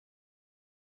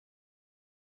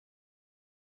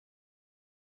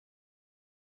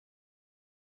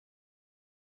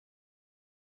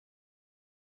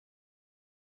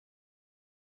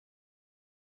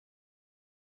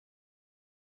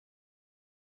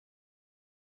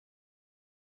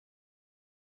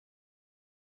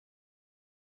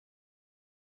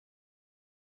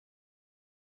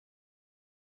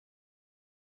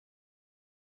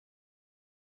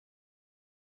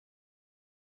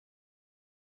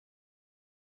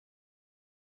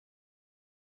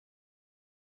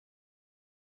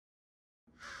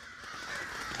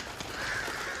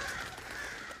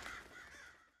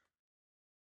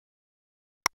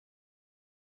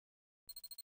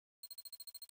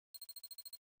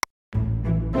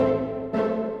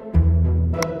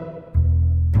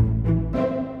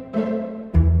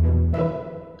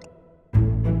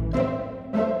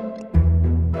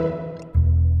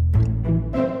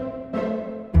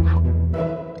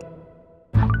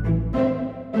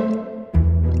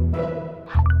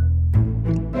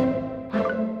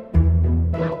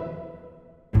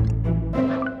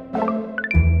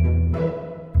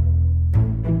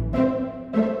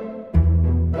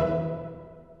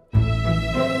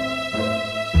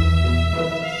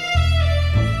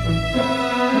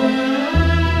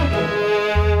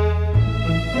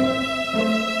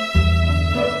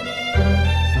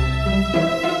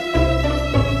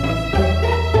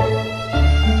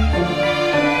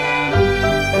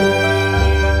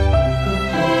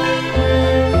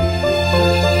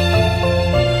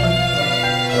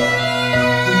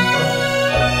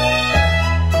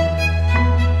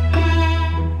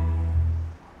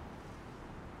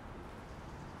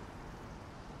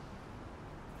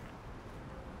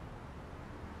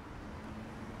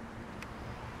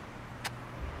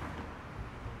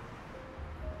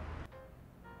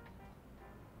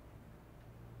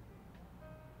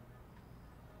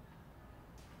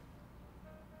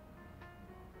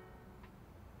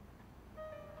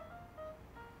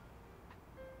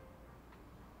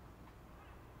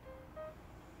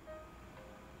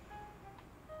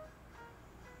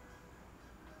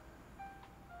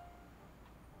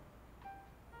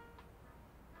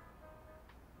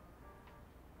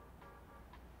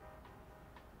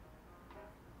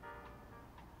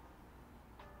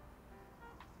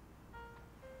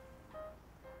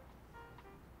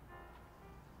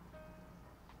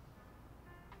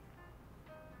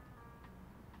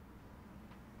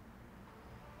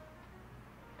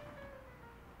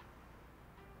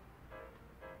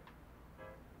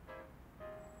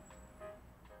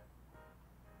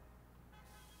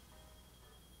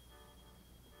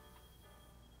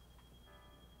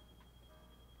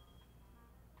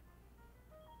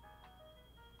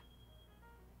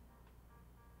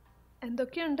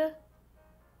എന്തൊക്കെയുണ്ട്?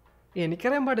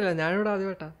 എനിക്കറിയാൻ പാടില്ല, ഞാനിവിടെ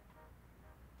ആദ്യമായിട്ടാ.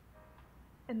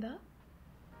 എന്താ?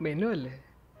 മെനു അല്ലേ?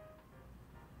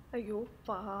 അയ്യോ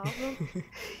പാവം.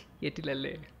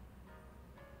 ഏറ്റില്ലല്ലേ?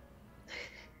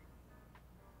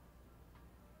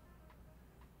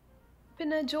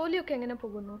 പിന്നെ ജോലിയൊക്കെ എങ്ങനെ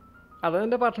പോകുന്നു?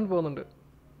 അതെന്റെ പാർട്ട്ണർ പോകുന്നുണ്ട്.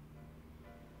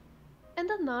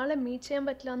 എന്താ നാളെ മീറ്റ് ചെയ്യാൻ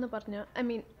പറ്റില്ല എന്ന് പറഞ്ഞ? ഐ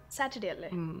മീൻ സാറ്റർഡേ അല്ലേ?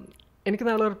 എനിക്ക്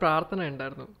നാളെ ഒരു പ്രാർത്ഥന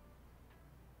ഉണ്ടായിരുന്നു.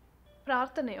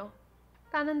 പ്രാർത്ഥനയോ?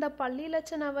 താൻ എന്താ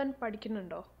പള്ളിയിലച്ഛനാവാൻ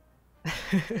പഠിക്കുന്നുണ്ടോ?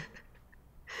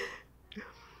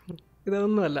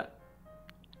 ഇതൊന്നുമല്ല.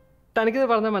 തനിക്കിത്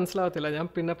പറഞ്ഞാൽ മനസ്സിലാവത്തില്ല, ഞാൻ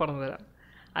പിന്നെ പറഞ്ഞു തരാം.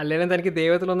 അല്ലെങ്കിലും തനിക്ക്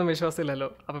ദൈവത്തിലൊന്നും വിശ്വാസമില്ലല്ലോ,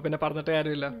 അപ്പം പിന്നെ പറഞ്ഞിട്ട്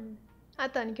കാര്യമില്ല.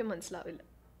 അത് തനിക്ക് മനസ്സിലാവില്ല.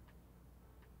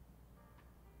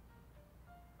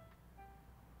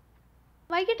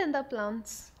 വൈകിട്ട് എന്താ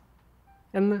പ്ലാൻസ്?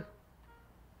 എന്ന്?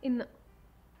 ഇന്ന്.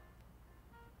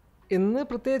 ഇന്ന്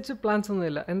പ്രത്യേകിച്ച് പ്ലാൻസ്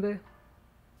ഒന്നുമില്ല. എന്തേ?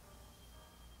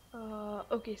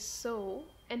 ഓക്കെ, സോ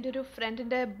എൻ്റെ ഒരു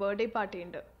ഫ്രണ്ടിൻ്റെ ബർത്ത്ഡേ പാർട്ടി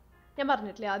ഉണ്ട്. ഞാൻ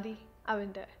പറഞ്ഞിട്ടില്ലേ ആദി,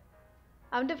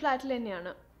 അവൻ്റെ ഫ്ലാറ്റിൽ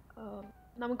തന്നെയാണ്.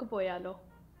 നമുക്ക് പോയാലോ?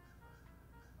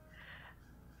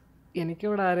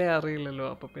 എനിക്കിവിടെ ആരെയും അറിയില്ലല്ലോ,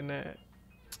 അപ്പം പിന്നെ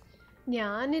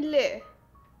ഞാനില്ലേ,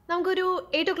 നമുക്കൊരു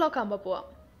 8 o'clock ആകുമ്പോൾ പോവാം.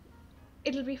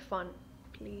 It will be fun.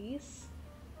 Please.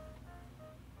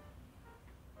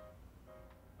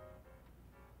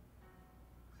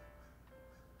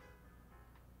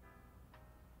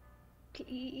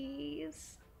 Please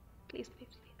please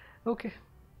please. Okay.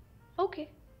 Okay.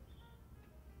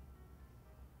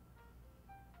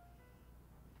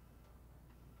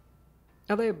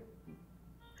 അതെ,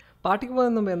 പാർട്ടിക്ക്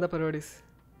പോകുന്നതിന് മുമ്പ് എന്താ പരിപാടീസ്?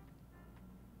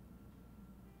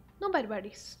 No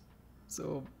പരിപാടീസ്. So,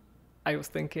 I was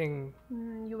thinking...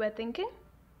 You were thinking?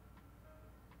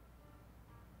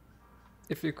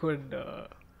 If you could...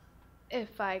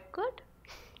 If I could?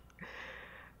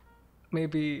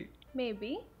 Maybe...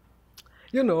 Maybe.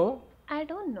 You know... I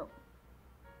don't know.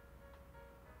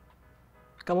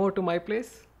 Come over to my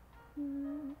place.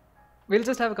 We'll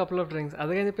just have a couple of drinks.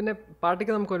 അത് കഴിഞ്ഞ് പിന്നെ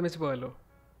പാർട്ടിക്ക് നമുക്ക് ഒരുമിച്ച് പോയല്ലോ.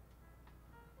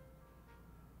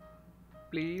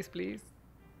 Please, please.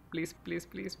 Please, please,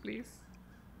 please, please.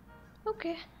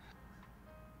 Okay.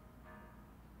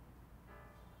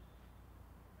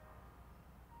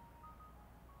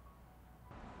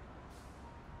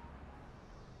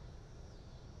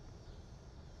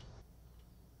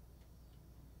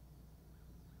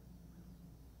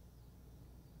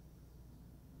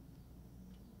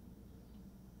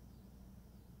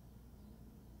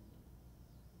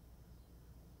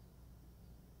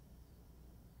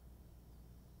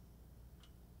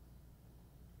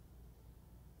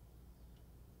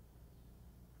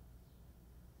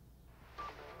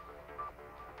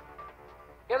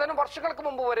 ഏതാനും വർഷങ്ങൾക്ക്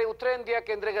മുമ്പ് വരെ ഉത്തരേന്ത്യ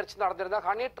കേന്ദ്രീകരിച്ച് നടന്നിരുന്ന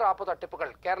ഹണി ട്രാപ്പ് തട്ടിപ്പുകൾ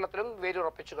കേരളത്തിലും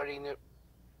വേരുറപ്പിച്ചു കഴിയുന്നു.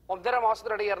 1.5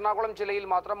 മാസത്തിനിടെ എറണാകുളം ജില്ലയിൽ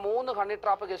മാത്രം 3 ഹണി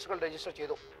ട്രാപ്പ് കേസുകൾ രജിസ്റ്റർ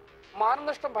ചെയ്തു.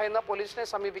 മാനനഷ്ടം ഭയന്ന പോലീസിനെ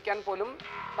സമീപിക്കാൻ പോലും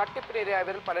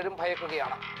തട്ടിപ്പിനിരയായവരിൽ പലരും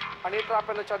ഭയക്കുകയാണ്. ഹണി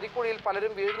ട്രാപ്പ് എന്ന ചതിക്കുഴിയിൽ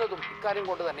പലരും വീഴുന്നതും ഇക്കാര്യം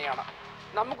കൊണ്ട് തന്നെയാണ്.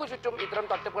 നമുക്ക് ചുറ്റും ഇത്തരം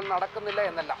തട്ടിപ്പുകൾ നടക്കുന്നില്ല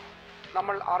എന്നല്ല,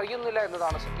 നമ്മൾ അറിയുന്നില്ല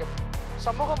എന്നതാണ് സത്യം.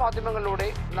 സമൂഹ മാധ്യമങ്ങളിലൂടെ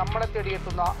നമ്മളെ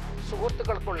തേടിയെത്തുന്ന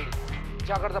സുഹൃത്തുക്കൾക്കുള്ളിൽ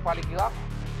ജാഗ്രത പാലിക്കുക.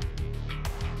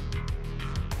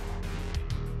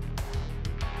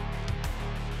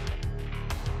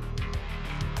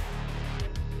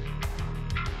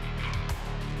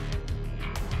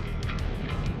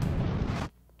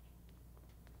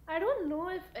 I don't know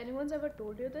if anyone's ever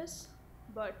told you this,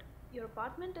 but your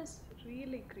apartment is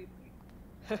really creepy.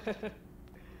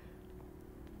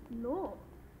 No.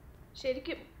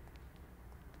 ശരിക്കും.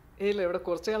 ഇല്ല, ഇവിടെ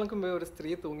കുറച്ച് കാലം മുമ്പേ ഒരു സ്ത്രീ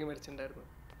തൂങ്ങി മരിച്ചിട്ടുണ്ടായിരുന്നു.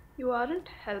 You aren't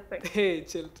helping. Hey,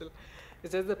 chill.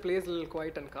 It's just the place a little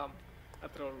quiet and calm.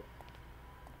 അത്രേ ഉള്ളൂ.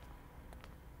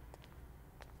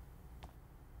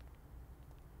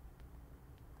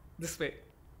 This way.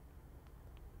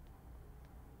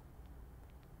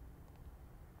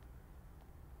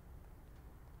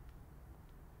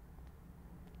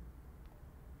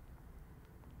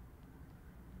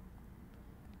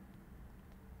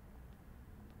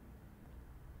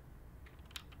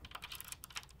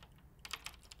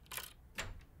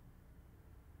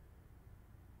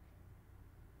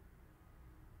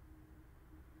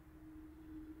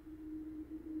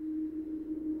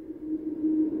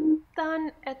 താൻ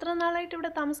എത്ര നാളായിട്ട് ഇവിടെ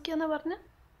താമസിക്കാന്നാ പറഞ്ഞ?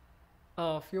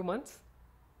 Few months.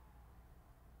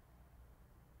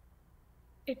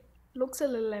 It looks a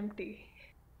little empty.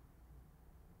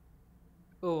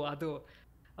 ഓ അതോ,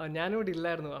 ഞാനിവിടെ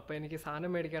ഇല്ലായിരുന്നു, അപ്പോൾ എനിക്ക്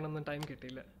സാധനം മേടിക്കാനൊന്നും ടൈം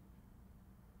കിട്ടിയില്ല.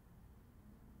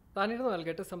 താനിരുന്നു, I'll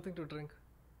get us something to drink.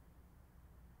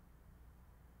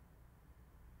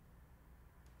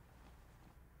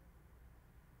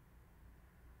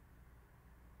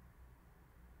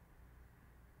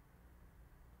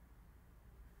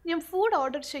 ഞാൻ ഫുഡ്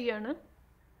ഓർഡർ ചെയ്യാണ്.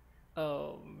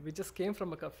 We just came from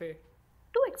a cafe.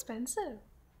 Too expensive.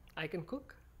 I can cook.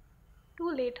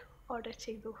 Too late order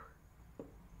ചെയ്തു.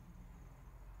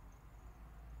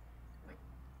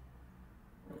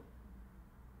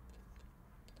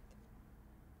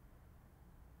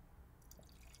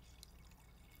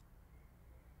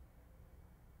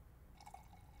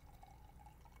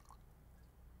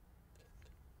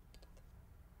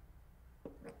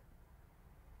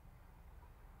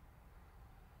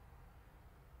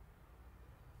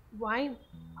 Wine.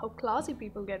 How classy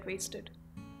people get wasted.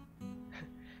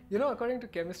 You know, according to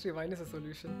chemistry, wine is a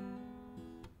solution.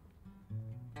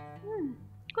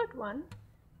 Good one.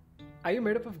 Are you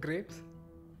made up of grapes?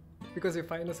 Because you're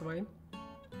fine as wine?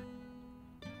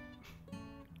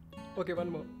 Okay,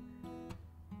 one more.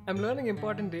 I'm learning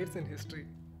important dates in history.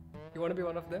 You want to be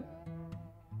one of them?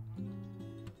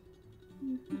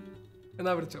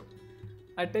 Now, Vircho,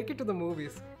 I take you to the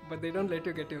movies, but they don't let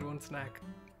you get your own snack.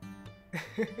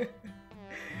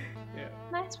 Yeah.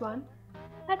 Nice one.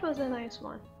 That was a nice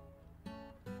one.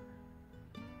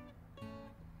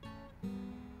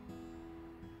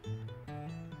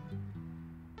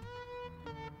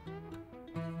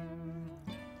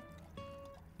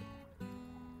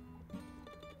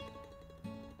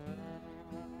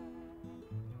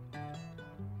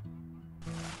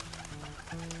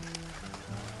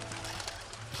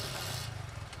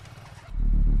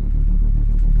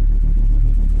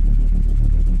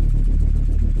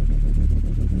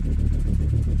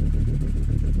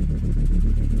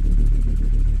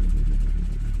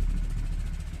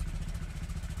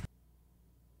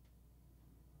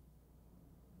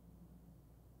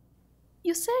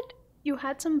 You said you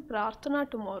had some prarthana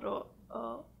tomorrow.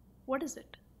 What is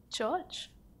it? Church?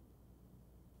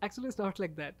 Actually, it's not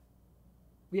like that.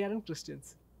 We aren't Christians.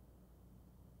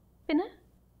 Pinna?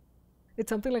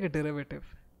 It's something like a derivative.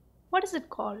 What is it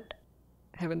called?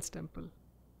 Heaven's Temple.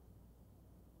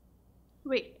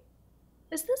 Wait,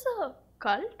 is this a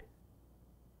cult?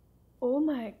 Oh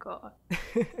my god.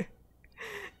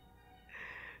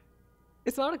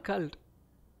 It's not a cult.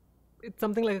 It's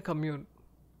something like a commune.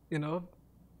 You know?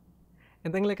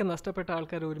 എന്തെങ്കിലുമൊക്കെ നഷ്ടപ്പെട്ട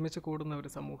ആൾക്കാർ ഒരുമിച്ച് കൂടുന്ന ഒരു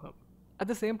സമൂഹം. At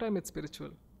the same time, it's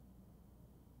spiritual.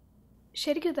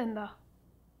 ശരിക്കും ഇതെന്താ?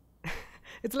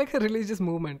 It's like a religious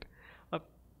movement.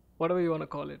 Whatever you want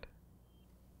to call it.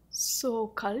 So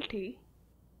culty.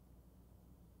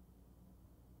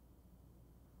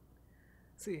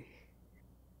 See,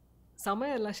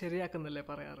 സമയമെല്ലാം ശരിയാക്കുന്നല്ലേ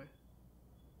പറയാറ്.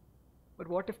 But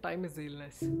what if time is the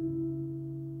illness?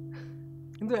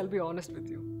 Indu, I'll be honest with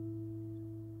you.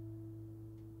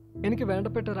 എനിക്ക്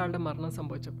വേണ്ടപ്പെട്ട ഒരാളുടെ മരണം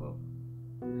സംഭവിച്ചപ്പോൾ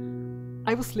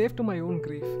I was slave to my own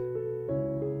grief.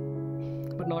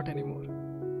 But not anymore.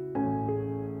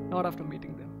 Not after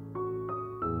meeting them.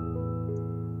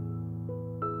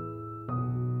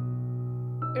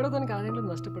 എടോ, തനിക്ക് ആരെങ്കിലും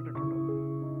നഷ്ടപ്പെട്ടിട്ടുണ്ടോ?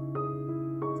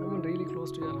 Someone really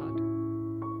close to your heart.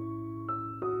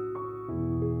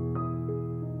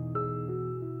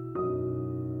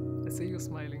 I see you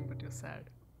smiling, but you're sad.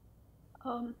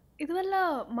 ഇത് വല്ല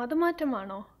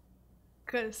മതമാറ്റമാണോ?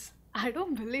 Because I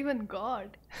don't believe in God.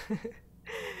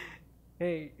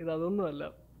 Hey, ഇതൊന്നുമല്ല.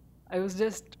 I was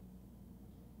just,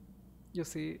 you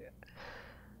see,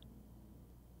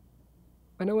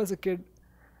 when I was a kid,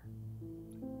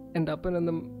 എൻ്റെ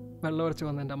അപ്പനെന്നും വെള്ളമരച്ച്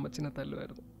വന്ന് എൻ്റെ അമ്മച്ചിനെ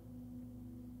തല്ലുമായിരുന്നു.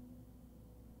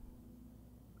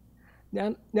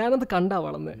 ഞാനത് കണ്ടാ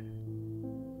വളർന്നേ.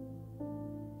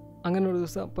 അങ്ങനെ ഒരു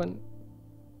ദിവസം അപ്പൻ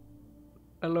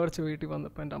വെള്ളമരച്ച് വീട്ടിൽ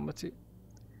വന്നപ്പോൾ എൻ്റെ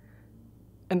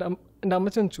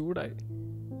അമ്മച്ചൻ ചൂടായി.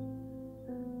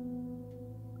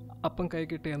 അപ്പം കൈ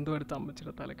കിട്ടി എന്തോ എടുത്ത്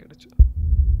അമ്മച്ചിയുടെ തലക്കടിച്ചു.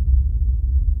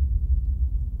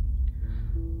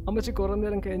 അമ്മച്ചി കുറേ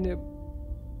നേരം കഴിഞ്ഞ്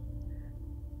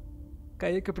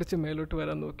കൈയൊക്കെ പിടിച്ച് മേലോട്ട്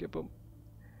വരാൻ നോക്കിയപ്പം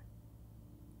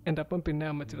എൻ്റെ അപ്പം പിന്നെ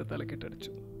അമ്മച്ചിയുടെ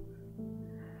തലക്കിട്ടടിച്ചു.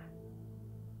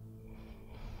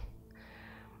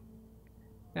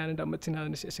 ഞാൻ എൻ്റെ അമ്മച്ചിനെ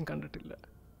അതിന് ശേഷം കണ്ടിട്ടില്ല.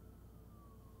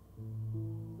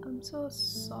 I'm so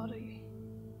sorry.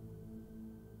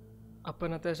 അപ്പൻ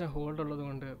അത്യാവശ്യം ഹോൾഡ് ഉള്ളത്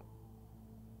കൊണ്ട്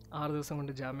 6 ദിവസം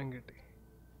കൊണ്ട് ജാമ്യം കിട്ടി.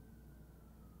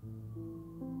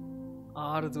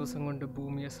 6 ദിവസം കൊണ്ട്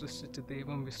ഭൂമിയെ സൃഷ്ടിച്ച്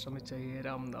ദൈവം വിശ്രമിച്ച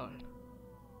 7ാം നാൾ,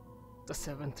 the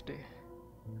 7th day,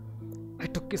 I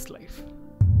took his life.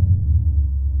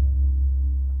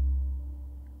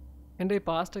 എൻ്റെ ഈ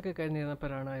പാസ്റ്റൊക്കെ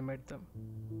കഴിഞ്ഞിരുന്നപ്പോഴാണ് I met them.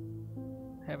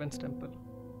 Heaven's Temple.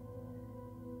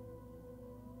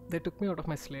 They took me out of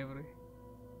my slavery.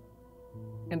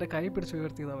 എൻ്റെ കൈ പിടിച്ച്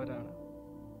ഉയർത്തിയത് അവരാണ്.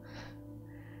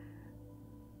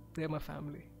 They are my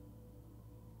family.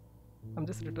 I'm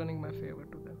just returning my favor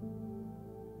to them.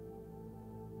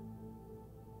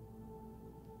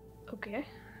 Okay.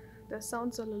 this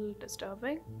sounds a little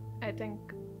disturbing. I think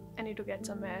I need to get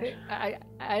some air.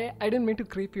 Hey, I didn't mean to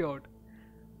creep you out.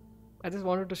 I just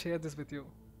wanted to share this with you,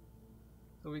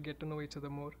 so we get to know each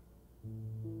other more.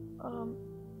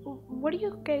 What do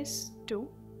you guys do?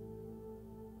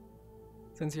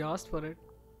 Since you asked for it,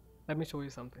 let me show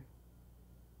you something.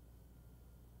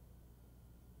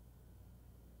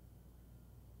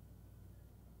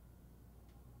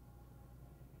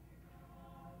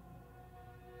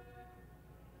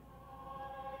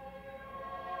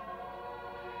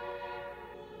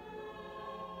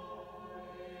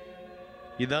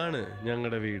 ഇതാണ്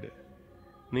ഞങ്ങളുടെ വീട്.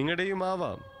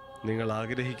 നിങ്ങളുടെയുമാവാം നിങ്ങൾ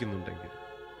ആഗ്രഹിക്കുന്നുണ്ടെങ്കിൽ.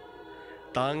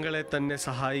 താങ്കളെ തന്നെ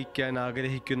സഹായിക്കാൻ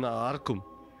ആഗ്രഹിക്കുന്ന ആർക്കും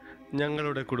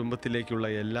ഞങ്ങളുടെ കുടുംബത്തിലേക്കുള്ള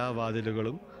എല്ലാ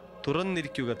വാതിലുകളും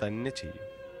തുറന്നിരിക്കുക തന്നെ ചെയ്യും.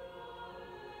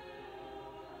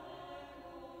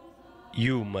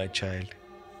 You, my child,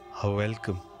 are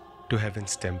welcome to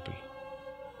Heaven's Temple.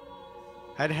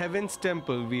 At Heaven's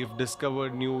Temple, we've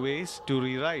discovered new ways to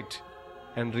rewrite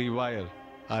and rewire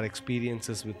our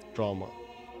experiences with trauma.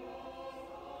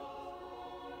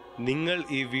 നിങ്ങൾ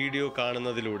ഈ വീഡിയോ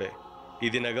കാണുന്നതിലൂടെ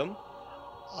ഇതിനകം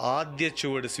ആദ്യ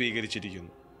ചുവട്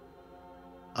സ്വീകരിച്ചിരിക്കുന്നു.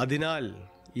 അതിനാൽ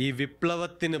ഈ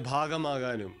വിപ്ലവത്തിന്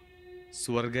ഭാഗമാകാനും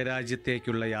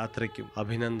സ്വർഗരാജ്യത്തേക്കുള്ള യാത്രയ്ക്കും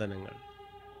അഭിനന്ദനങ്ങൾ.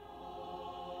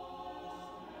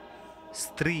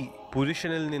 സ്ത്രീ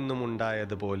പുരുഷനിൽ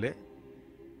നിന്നുമുണ്ടായതുപോലെ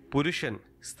പുരുഷൻ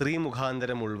സ്ത്രീ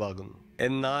മുഖാന്തരം ഉൾവാകുന്നു.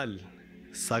 എന്നാൽ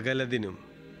സകലതിനും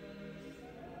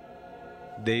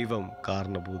ദൈവം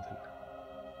കാരണഭൂതൻ.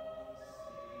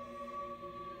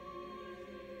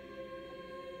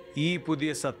 ഈ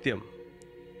പുതിയ സത്യം,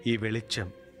 ഈ വെളിച്ചം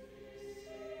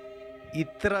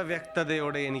ഇത്ര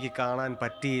വ്യക്തതയോടെ എനിക്ക് കാണാൻ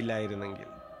പറ്റിയില്ലായിരുന്നെങ്കിൽ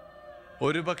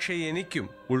ഒരുപക്ഷെ എനിക്കും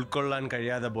ഉൾക്കൊള്ളാൻ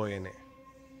കഴിയാതെ പോയേനെ.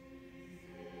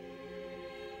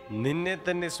 നിന്നെ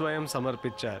തന്നെ സ്വയം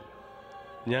സമർപ്പിച്ചാൽ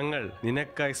ഞങ്ങൾ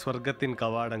നിനക്കായി സ്വർഗത്തിൻ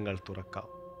കവാടങ്ങൾ തുറക്കാം.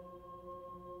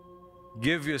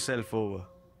 Give yourself over.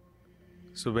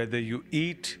 So whether you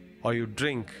eat or you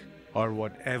drink or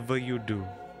whatever you do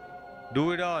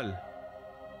it all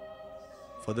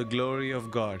for the glory of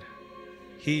God.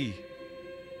 He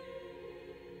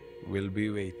will be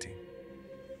waiting.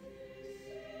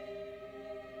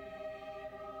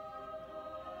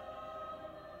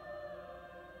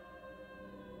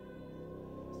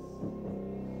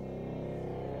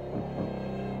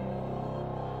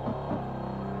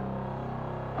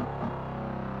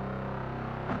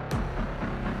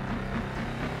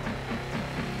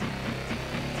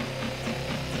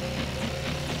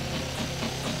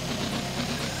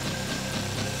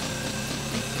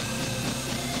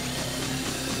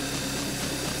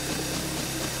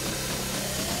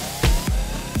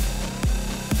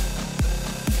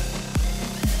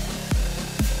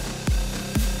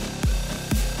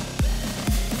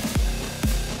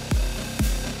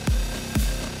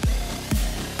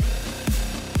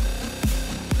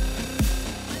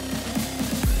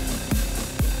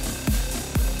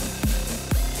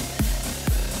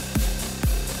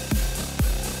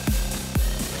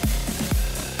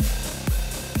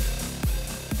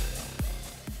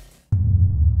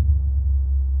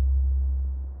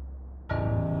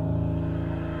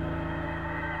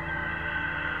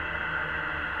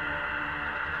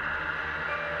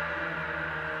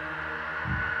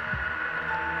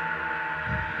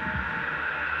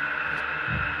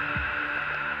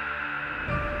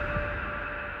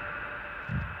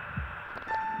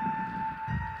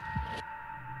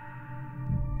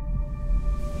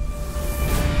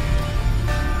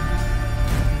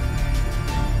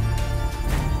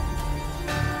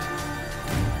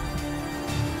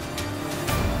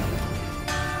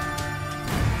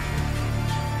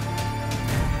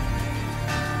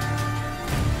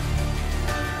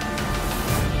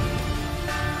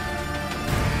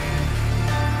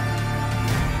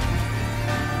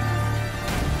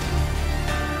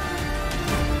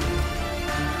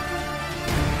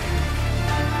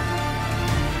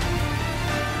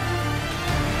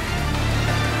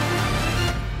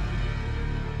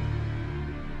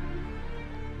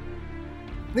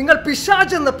 നിങ്ങൾ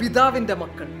പിശാചെന്ന പിതാവിന്റെ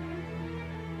മക്കൾ.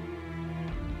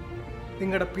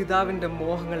 നിങ്ങളുടെ പിതാവിന്റെ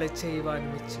മോഹങ്ങളെ ചെയ്യുവാൻ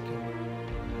ഇച്ഛിക്കുന്നു.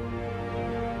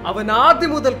 അവൻ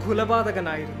ആദ്യം മുതൽ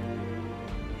കൊലപാതകനായിരുന്നു.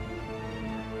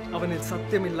 അവനിൽ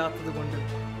സത്യമില്ലാത്തത് കൊണ്ട്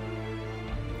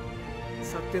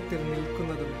സത്യത്തിൽ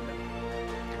നിൽക്കുന്നതുമില്ല.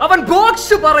 അവൻ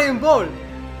ബോക്സ് പറയുമ്പോൾ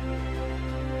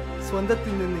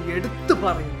സ്വന്തത്തിൽ നിന്ന് എടുത്തു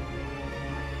പറയും.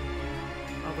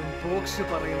 അവൻ ബോക്സ്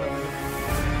പറയുന്നവൻ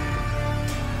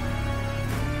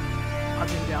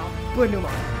അതിന്റെ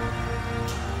അപ്പനുമാണ്.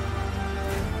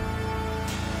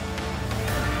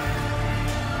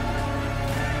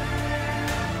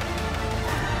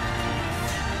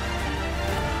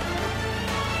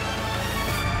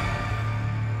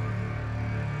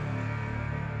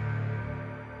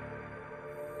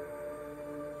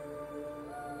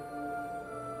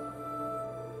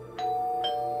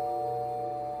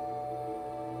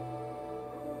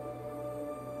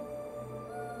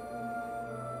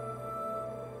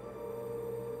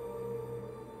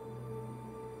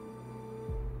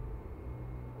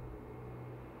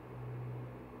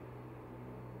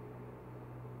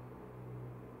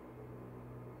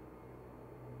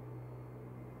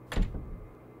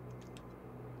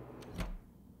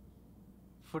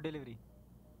 Food delivery.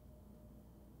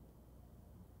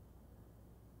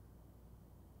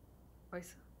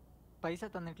 പൈസ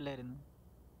തന്നിട്ടില്ലായിരുന്നു.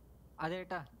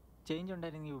 അതേട്ടാ, ചേഞ്ച്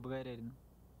ഉണ്ടായിരുന്നെങ്കിൽ ഉപകാരമായിരുന്നു.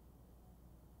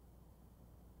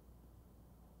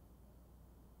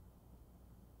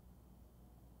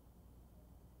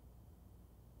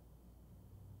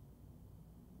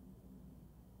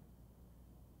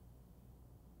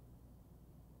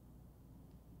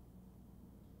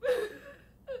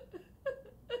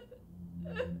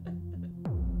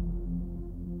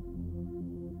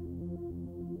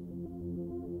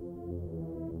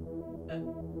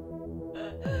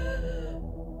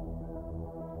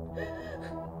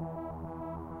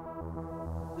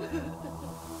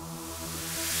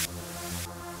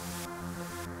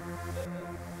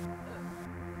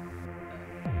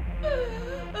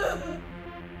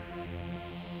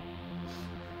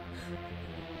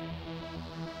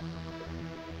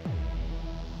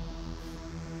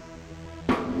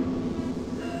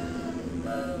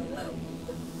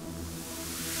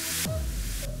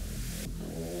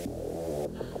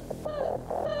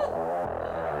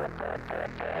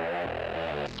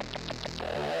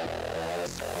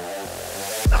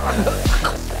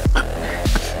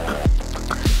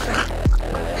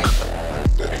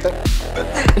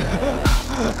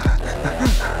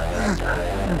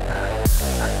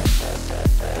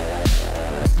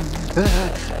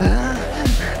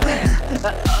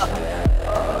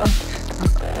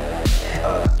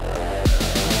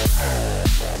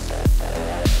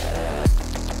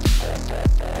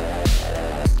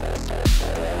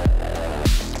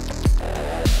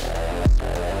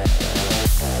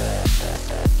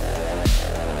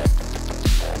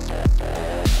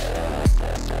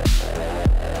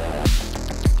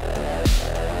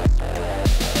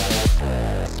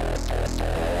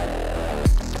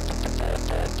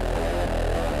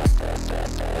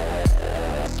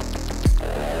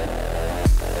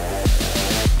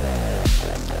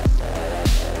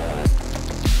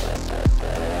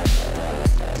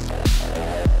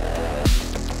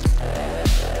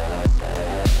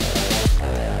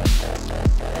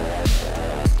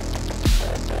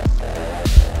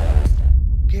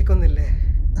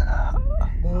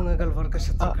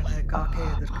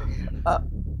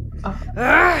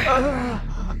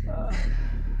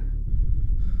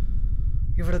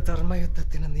 ഇവിടെ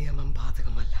ധർമ്മയുദ്ധത്തിന് നിയമം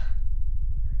ബാധകമല്ല.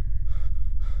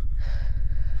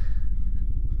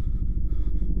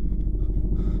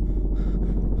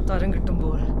 തരം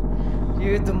കിട്ടുമ്പോൾ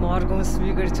ഏത് മാർഗവും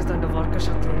സ്വീകരിച്ച് തന്റെ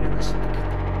വർഗശത്രുവിനെ നശിപ്പിക്കുന്നു.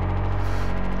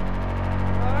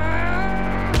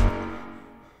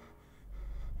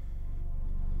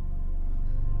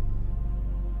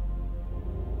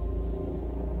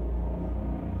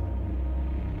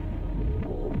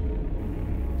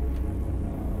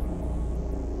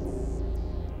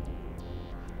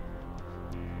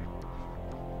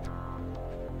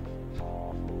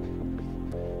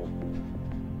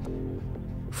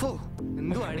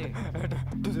 എന്തുവാണേ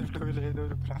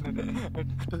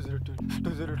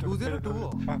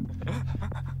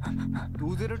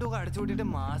 202 അടച്ചുകൂട്ടിട്ട്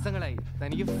മാസങ്ങളായി.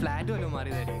 തനിക്ക് ഫ്ലാറ്റ് വല്ലതും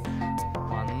മാറിയതായിരിക്കും.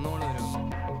 വന്നോളൂ വരും.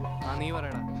 ആ നീ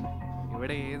പറയടാ,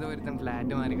 ഇവിടെ ഏതോ ഒരുത്തൻ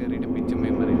ഫ്ലാറ്റ് മാറി കയറിയിട്ട്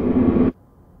പിച്ചുമ്മയും പറയും.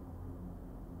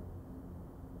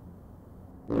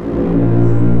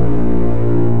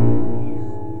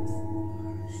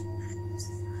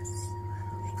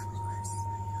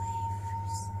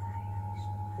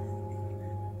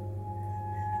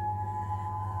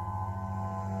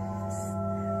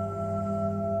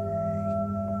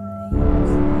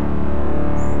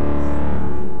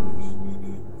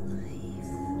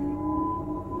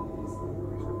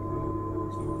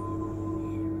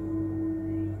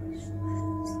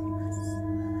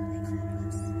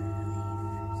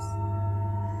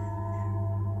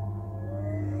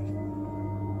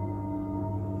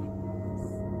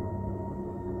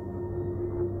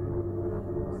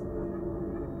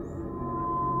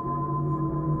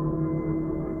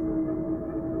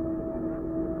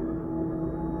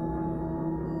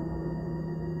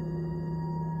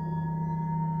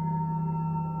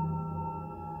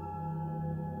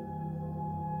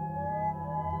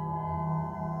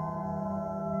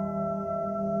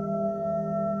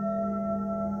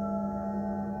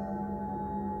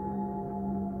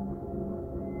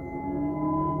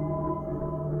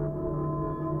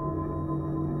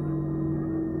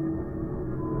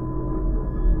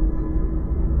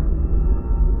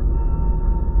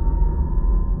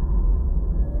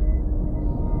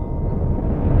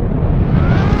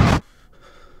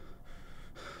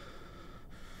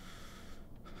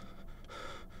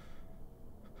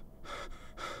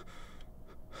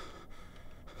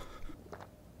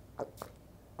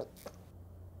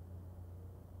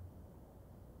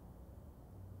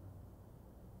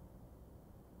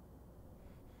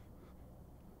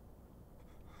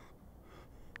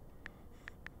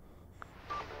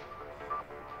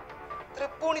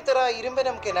 തൃപ്പൂണിത്തറ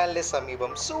ഇരുമ്പനം കനാലിന്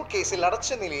സമീപം സൂട്ട് കേസിൽ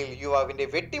അടച്ച നിലയിൽ യുവാവിന്റെ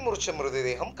വെട്ടിമുറിച്ച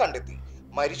മൃതദേഹം കണ്ടെത്തി.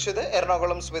 മരിച്ചത്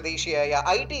എറണാകുളം സ്വദേശിയായ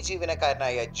IT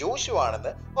ജീവനക്കാരനായ ജോഷു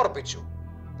ആണെന്ന് ഉറപ്പിച്ചു.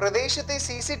 പ്രദേശത്തെ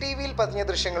CCTVയിൽ പതിഞ്ഞ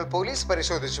ദൃശ്യങ്ങൾ പോലീസ്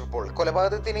പരിശോധിച്ചപ്പോൾ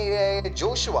കൊലപാതകത്തിനിരയായ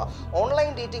ജോഷുവ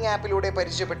ഓൺലൈൻ ഡേറ്റിംഗ് ആപ്പിലൂടെ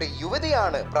പരിചയപ്പെട്ട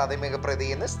യുവതിയാണ് പ്രാഥമിക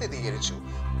പ്രതിയെന്ന് സ്ഥിരീകരിച്ചു.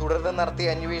 തുടർന്ന്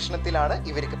നടത്തിയ അന്വേഷണത്തിലാണ്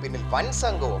ഇവർക്ക് പിന്നിൽ വൻ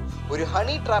സംഘവും ഒരു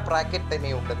ഹണി ട്രാപ്പ് റാക്കറ്റ്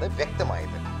തന്നെയുണ്ടെന്ന്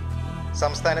വ്യക്തമായത്.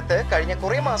 സംസ്ഥാനത്ത് കഴിഞ്ഞ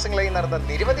കുറെ മാസങ്ങളായി നടന്ന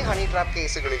നിരവധി ഹണി ട്രാപ്പ്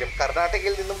കേസുകളിലും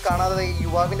കർണാടകയിൽ നിന്നും കാണാതെ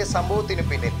യുവാവിന്റെ സംഭവത്തിനു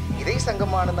പിന്നിൽ ഇതേ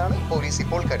സംഘമാണെന്നാണ് പോലീസ്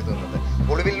ഇപ്പോൾ കരുതുന്നത്.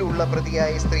 ഒളിവിൽ ഉള്ള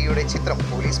പ്രതിയായ സ്ത്രീയുടെ ചിത്രം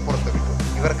പോലീസ് പുറത്തുവിട്ടു.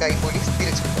 ഇവർക്കായി പോലീസ്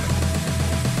തിരച്ചിൽ തുടങ്ങി.